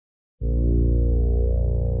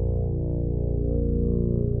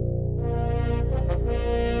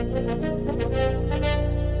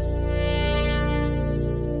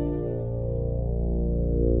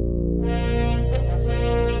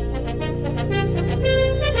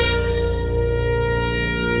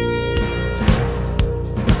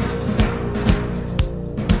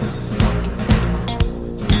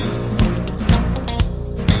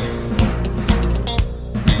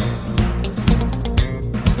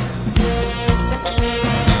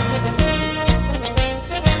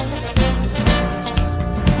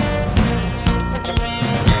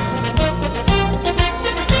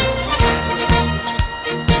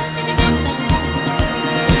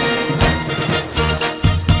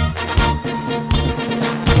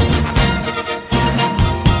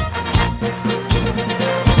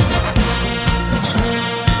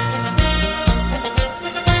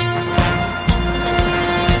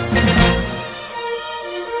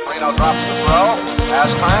Marino drops the throw.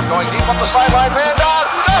 Has time, going deep up the sideline. Man down.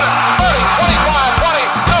 Got it. 30, 25, 20.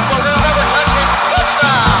 Duper will never catch him.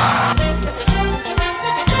 Touchdown.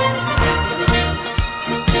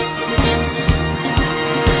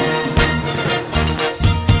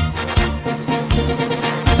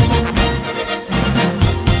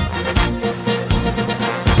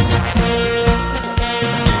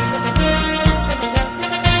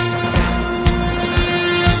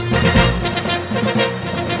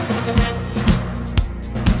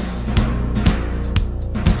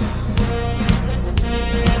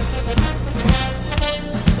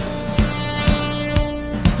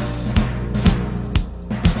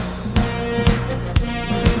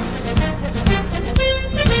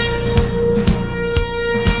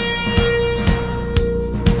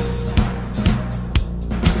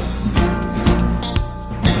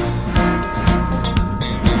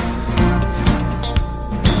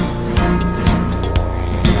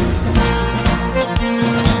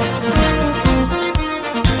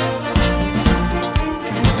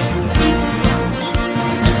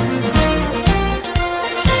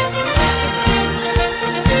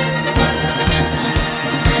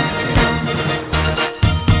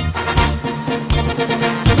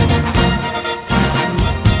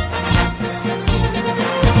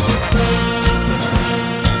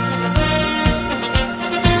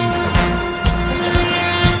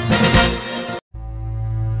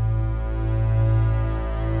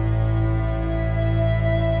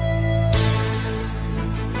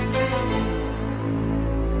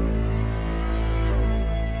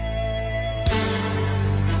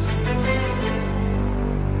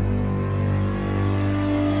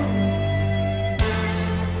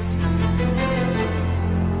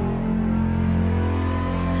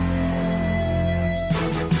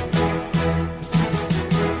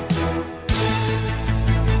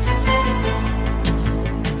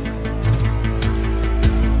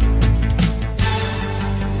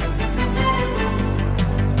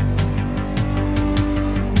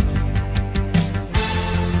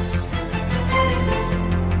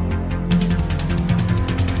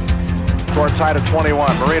 Short side of 21.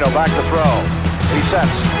 Marino back to throw. He sets.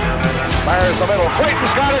 Fires the middle.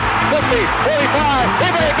 Clayton's got it. 50, 45. He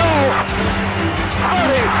may go.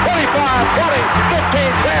 30, 25, 20,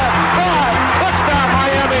 15, 10, 5. Touchdown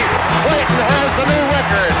Miami. Clayton has the new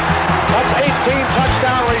record. That's 18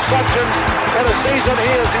 touchdown receptions in a season.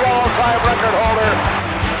 He is the all-time record holder.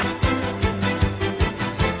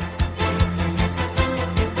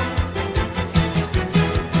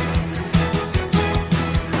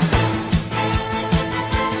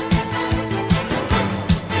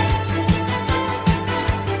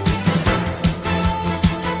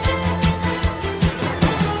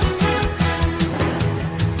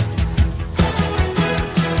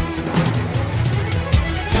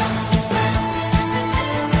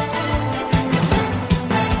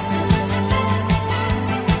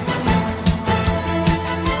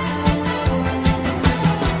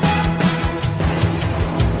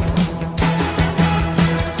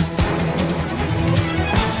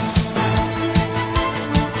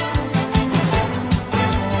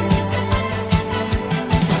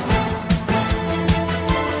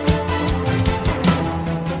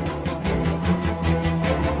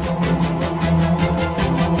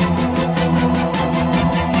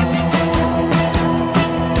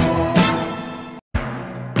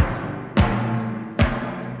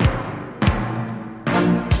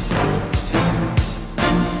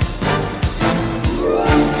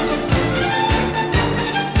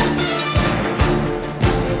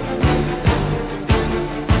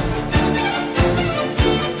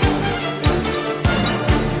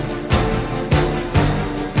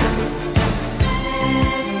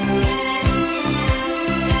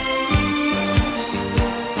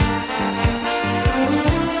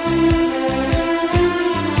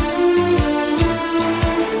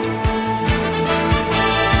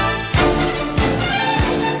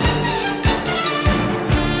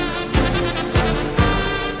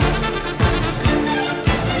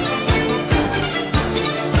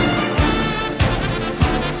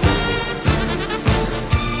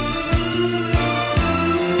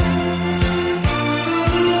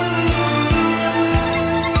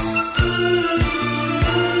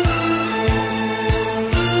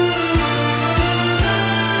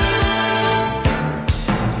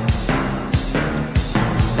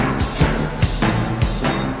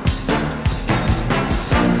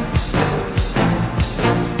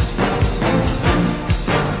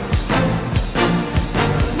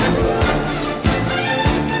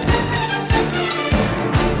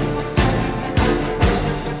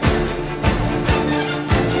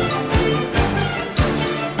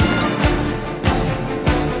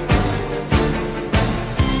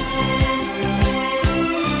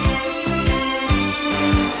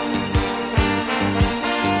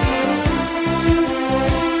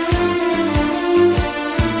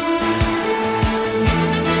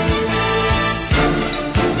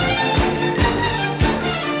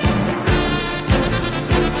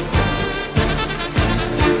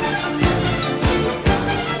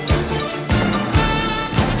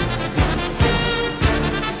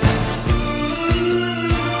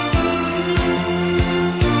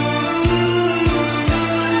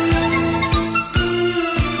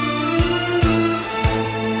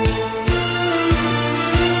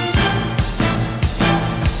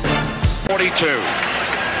 22.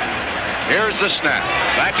 Here's the snap.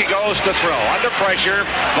 Back he goes to throw. Under pressure.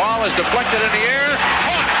 Ball is deflected in the air.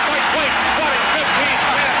 Caught by Clayton. 20, 15,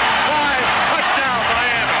 10, 5. Touchdown,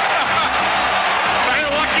 Miami. They're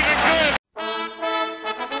looking good.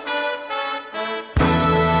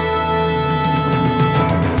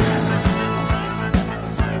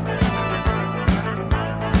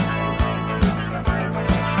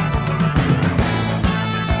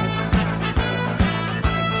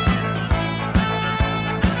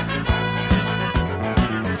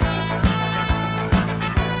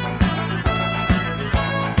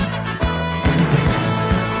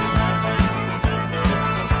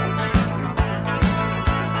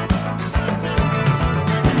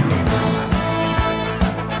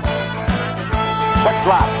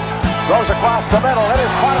 Drop. Goes across the middle. It is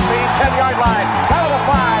caught at the 10-yard line. Down to the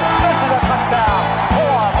 5. This is a touchdown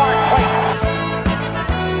for Mark Clayton.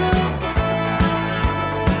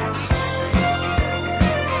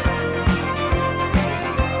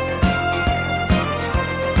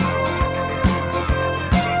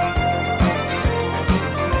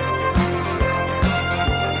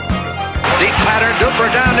 Deep pattern. Duper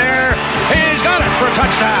down there. He's got it for a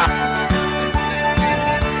touchdown.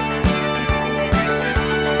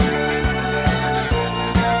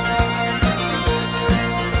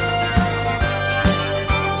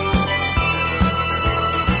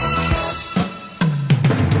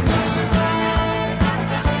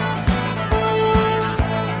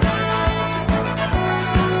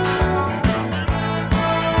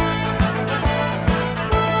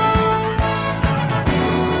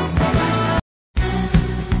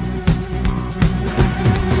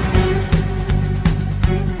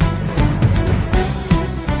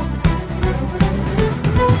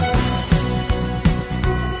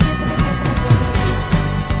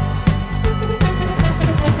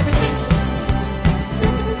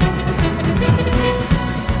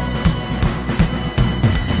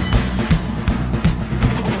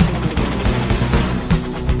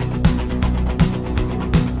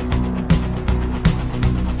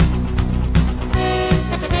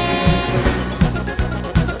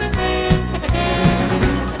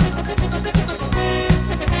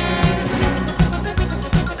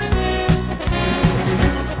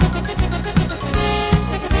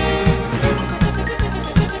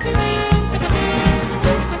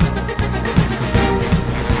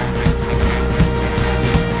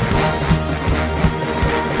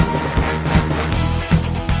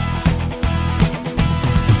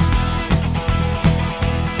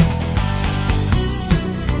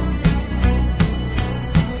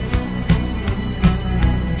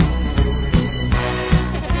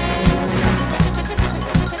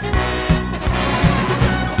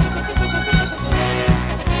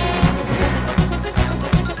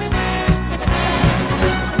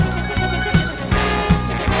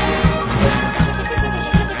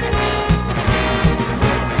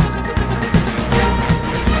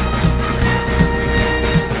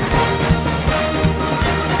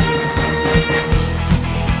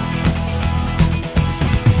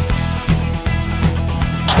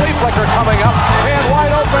 Flicker coming up, and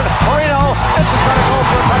wide open, Marino. This is going to go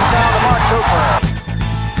for a touchdown to Mark Duper.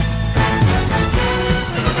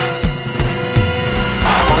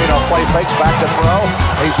 Marino play fakes back to throw.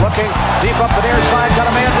 He's looking deep up the near side, got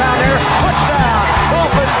a man down there. Touchdown!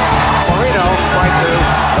 Open. Marino trying to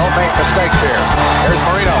don't make mistakes here. Here's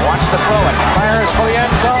Marino, wants to throw it. Fires for the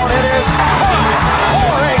end zone. It is caught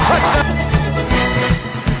for a touchdown.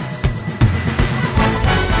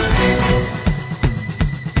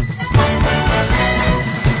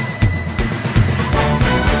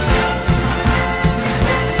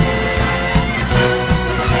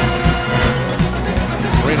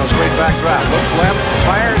 Straight back drop, look left,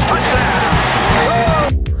 fires, touchdown!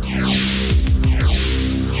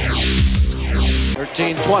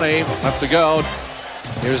 13-20, left to go.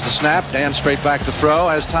 Here's the snap, Dan straight back to throw,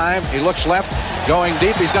 has time, he looks left, going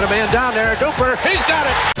deep, he's got a man down there, Duper, he's got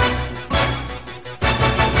it!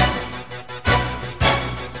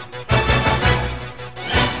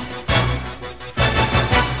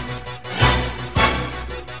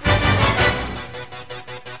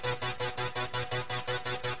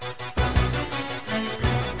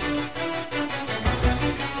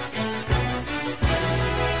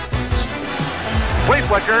 Flea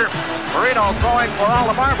flicker. Marino throwing for all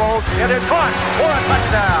the marbles. It is caught for a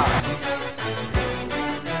touchdown.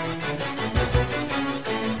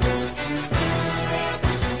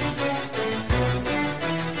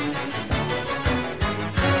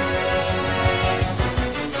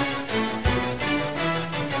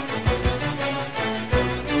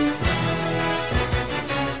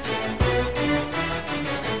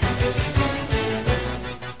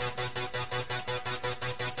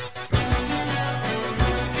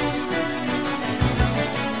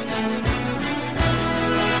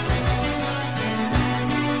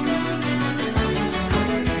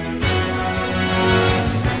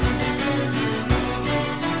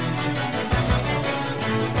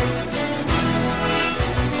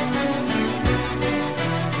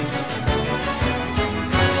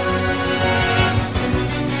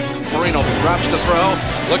 drops to throw,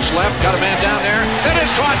 looks left, got a man down there. It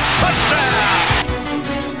is caught. Touchdown!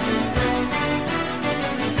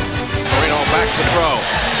 Marino back to throw.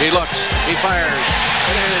 He looks, he fires.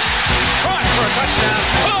 It is caught for a touchdown.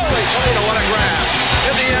 Holy Toledo, what a grab!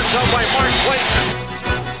 In the end zone by Mark Clayton.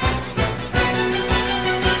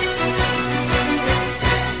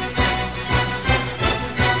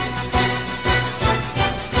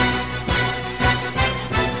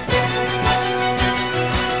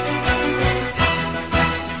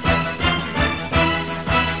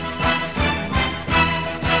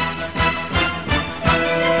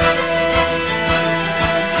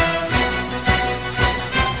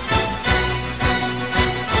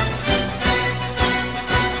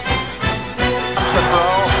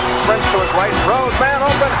 To his right, throws, man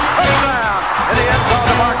open, touchdown in the end zone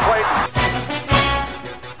to Mark Clayton.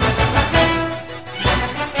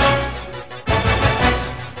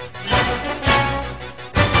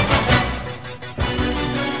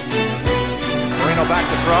 Marino back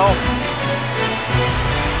to throw.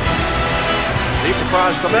 Deep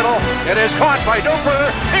across the middle. It is caught by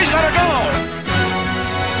Duper. He's going to go.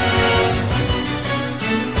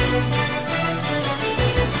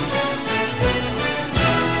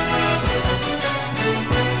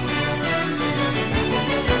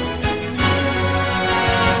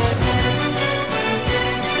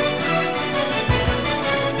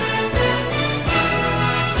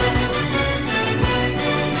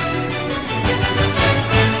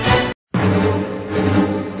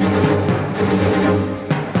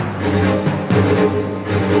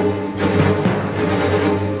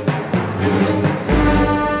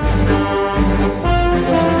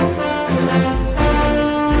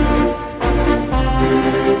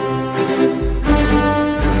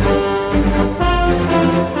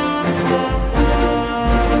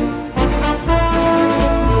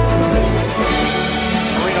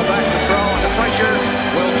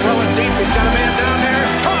 He's got a man down there.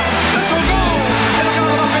 Caught. This will go. It'll go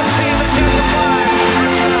to the 15, the 10, the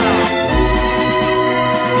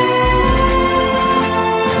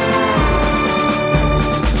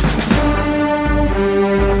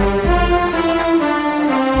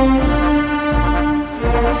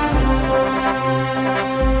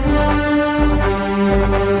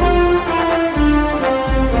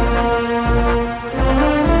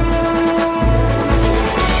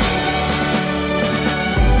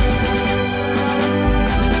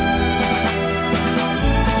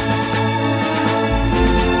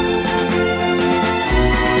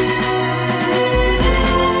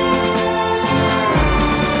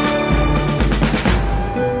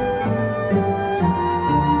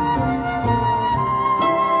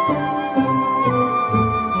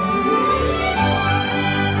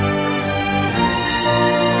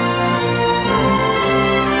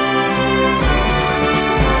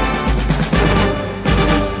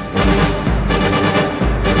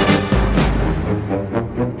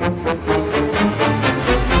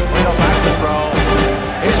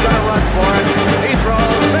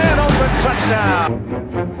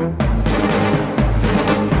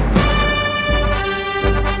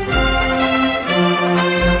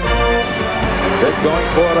Going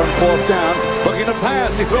for it on fourth down. Looking to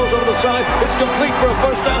pass. He throws over the side. It's complete for a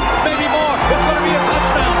first down. Maybe more. It's going to be a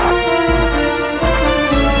touchdown.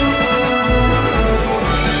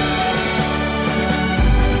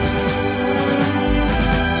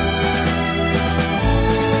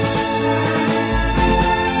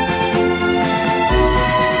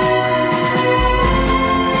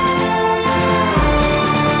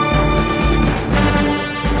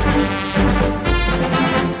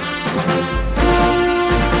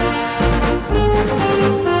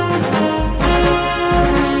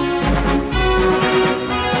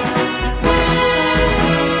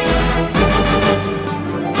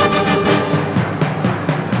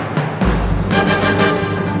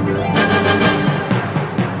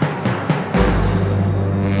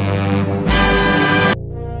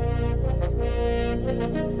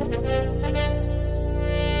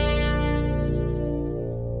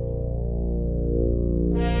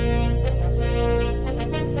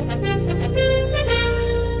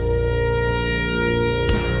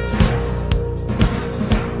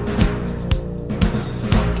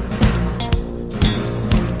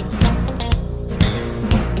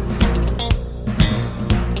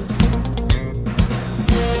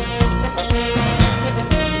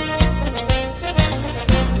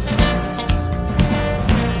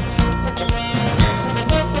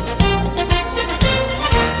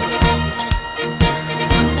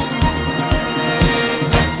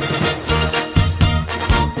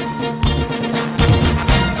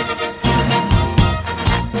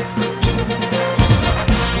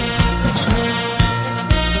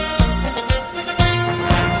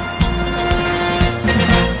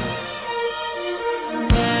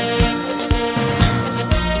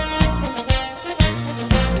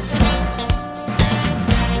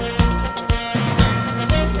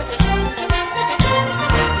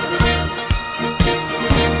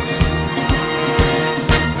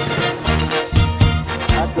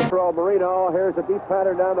 Now here's a deep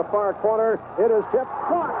pattern down the far corner. It is tipped.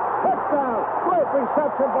 Caught. Touchdown. Great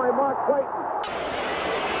reception by Mark Clayton.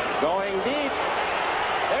 Going deep.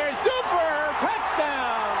 There's Duper.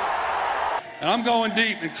 Touchdown. And I'm going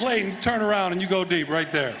deep, and Clayton, turn around and you go deep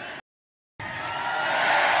right there.